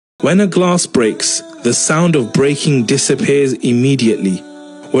When a glass breaks, the sound of breaking disappears immediately,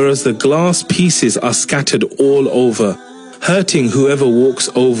 whereas the glass pieces are scattered all over, hurting whoever walks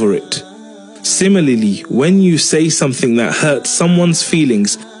over it. Similarly, when you say something that hurts someone's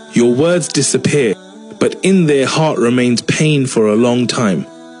feelings, your words disappear, but in their heart remains pain for a long time.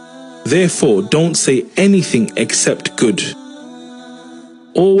 Therefore, don't say anything except good.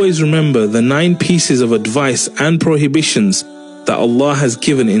 Always remember the 9 pieces of advice and prohibitions that Allah has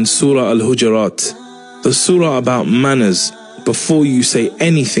given in Surah Al-Hujurat, the surah about manners, before you say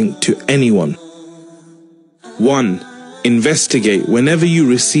anything to anyone. 1. Investigate whenever you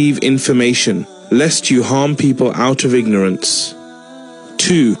receive information, lest you harm people out of ignorance.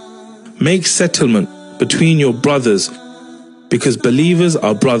 2. Make settlement between your brothers, because believers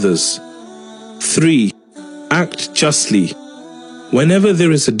are brothers. 3. Act justly. Whenever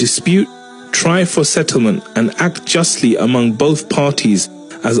there is a dispute, try for settlement and act justly among both parties,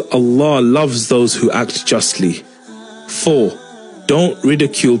 as Allah loves those who act justly. 4. Don't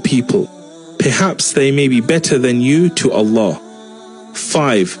ridicule people. Perhaps they may be better than you to Allah.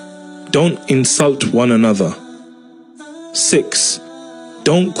 5. Don't insult one another. 6.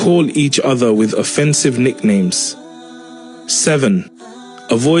 Don't call each other with offensive nicknames. 7.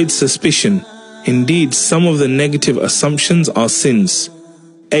 Avoid suspicion. Indeed, some of the negative assumptions are sins.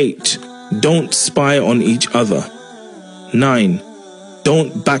 8. Don't spy on each other. 9.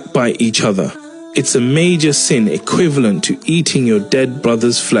 Don't backbite each other. It's a major sin equivalent to eating your dead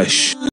brother's flesh.